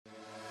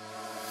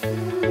Hello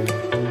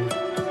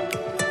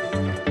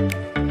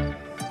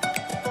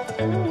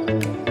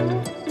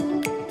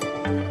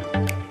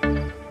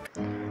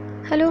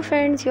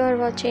friends, you are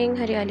watching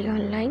Haryali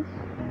Online.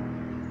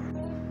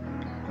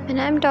 When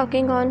I am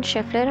talking on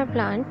Schefflera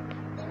plant,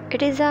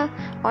 it is a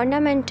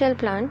ornamental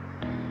plant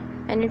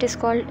and it is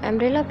called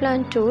umbrella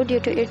plant too due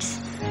to its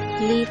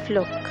leaf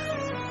look.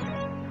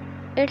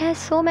 It has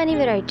so many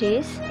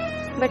varieties,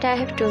 but I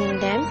have two in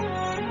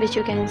them, which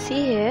you can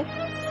see here.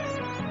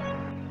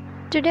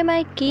 Today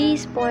my key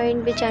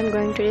point which I am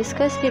going to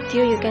discuss with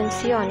you can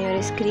see on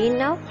your screen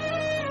now.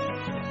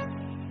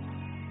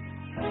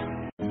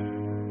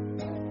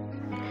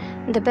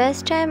 The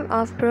best time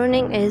of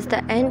pruning is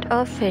the end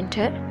of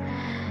winter,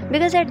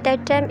 because at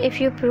that time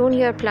if you prune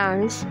your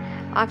plants,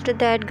 after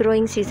that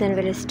growing season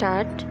will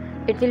start.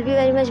 It will be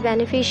very much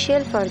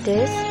beneficial for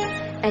this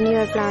and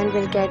your plant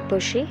will get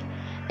bushy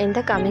in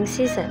the coming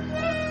season.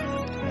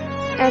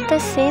 At the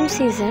same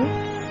season,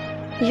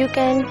 you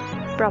can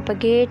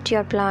propagate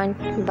your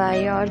plant by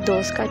your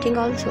dose cutting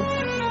also.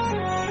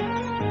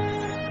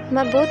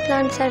 My both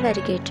plants are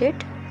variegated.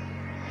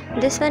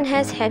 This one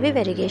has heavy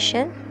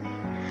variegation.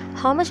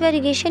 How much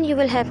variegation you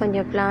will have on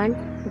your plant,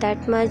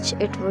 that much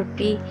it would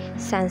be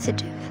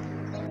sensitive.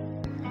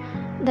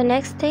 The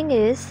next thing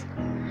is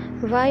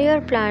why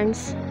your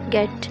plants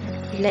get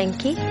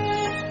lanky.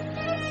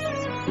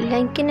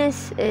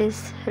 Lankiness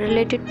is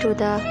related to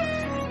the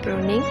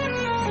pruning.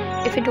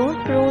 If you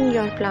don't prune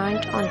your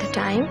plant on the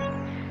time,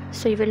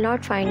 so you will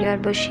not find your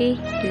bushy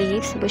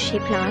leaves, bushy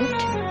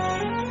plant.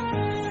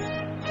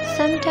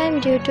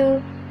 Sometimes due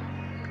to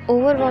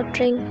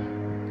overwatering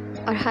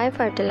or high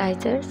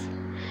fertilizers,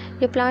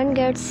 your plant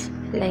gets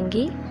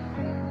lanky.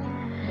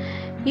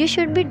 You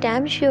should be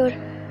damn sure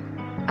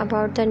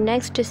about the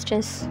next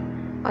distance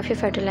of your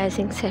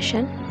fertilizing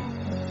session.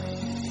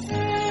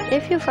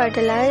 If you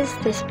fertilize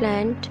this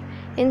plant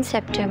in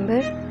September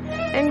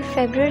and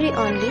February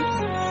only,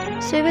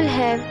 so you will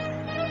have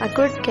a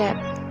good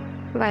gap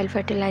while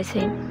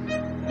fertilizing,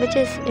 which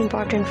is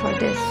important for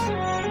this.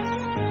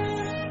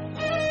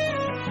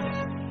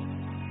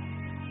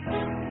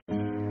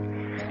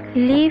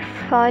 Leaf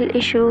fall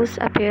issues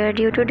appear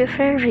due to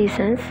different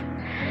reasons.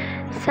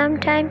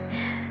 Sometimes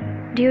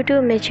due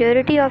to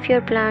maturity of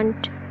your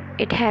plant,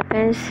 it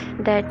happens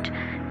that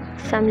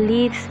some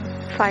leaves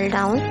fall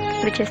down,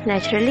 which is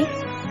naturally,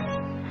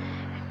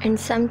 and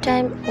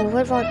sometimes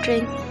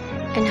overwatering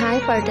and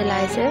high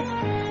fertilizer,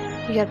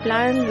 your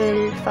plant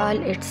will fall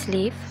its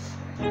leaf.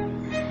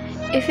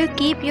 If you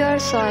keep your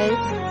soil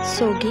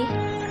soggy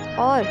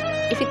or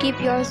if you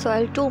keep your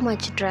soil too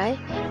much dry,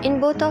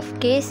 in both of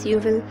cases you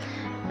will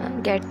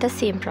get the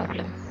same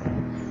problem.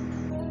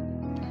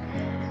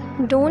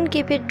 Don't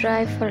keep it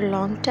dry for a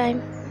long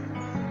time.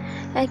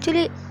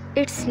 Actually,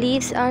 its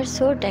leaves are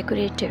so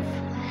decorative,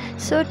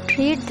 so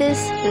treat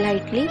this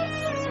lightly.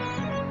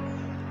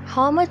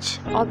 How much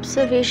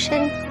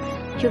observation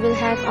you will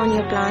have on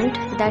your plant,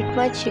 that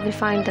much you will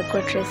find the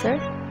good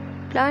result.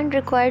 Plant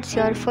requires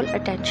your full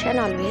attention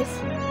always.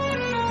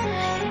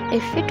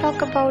 If we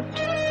talk about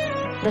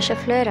the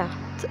Schefflera,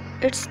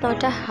 it's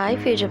not a high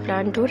feeder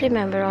plant, do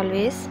remember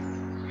always.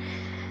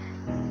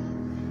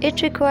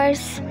 It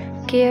requires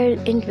care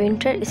in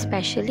winter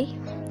especially.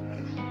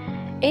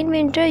 In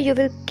winter you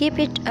will keep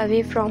it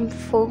away from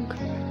fog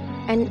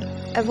and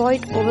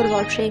avoid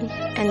overwatering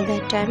and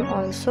that time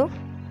also.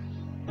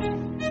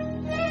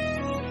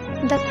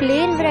 The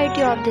plain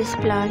variety of this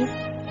plant,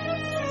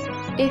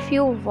 if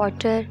you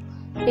water,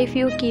 if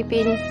you keep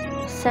in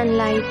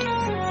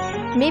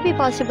sunlight, may be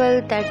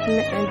possible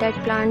that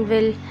plant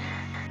will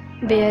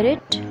bear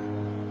it.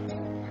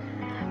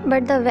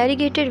 But the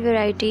variegated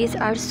varieties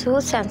are so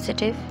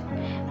sensitive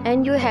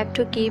and you have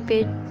to keep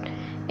it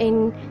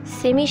in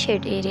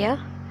semi-shade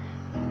area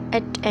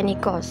at any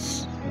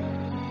cost.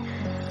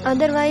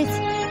 Otherwise,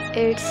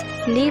 its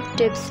leaf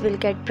tips will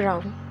get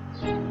brown.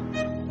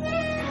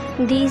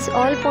 These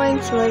all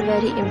points were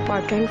very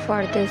important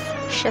for this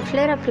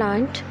Schefflera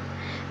plant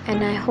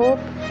and I hope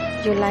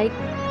you like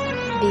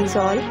these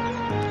all.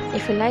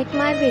 If you like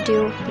my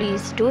video,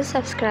 please do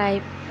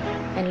subscribe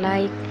and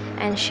like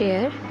and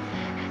share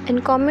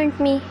and comment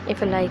me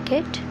if you like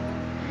it.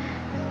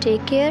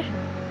 Take care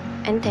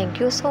and thank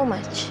you so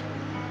much.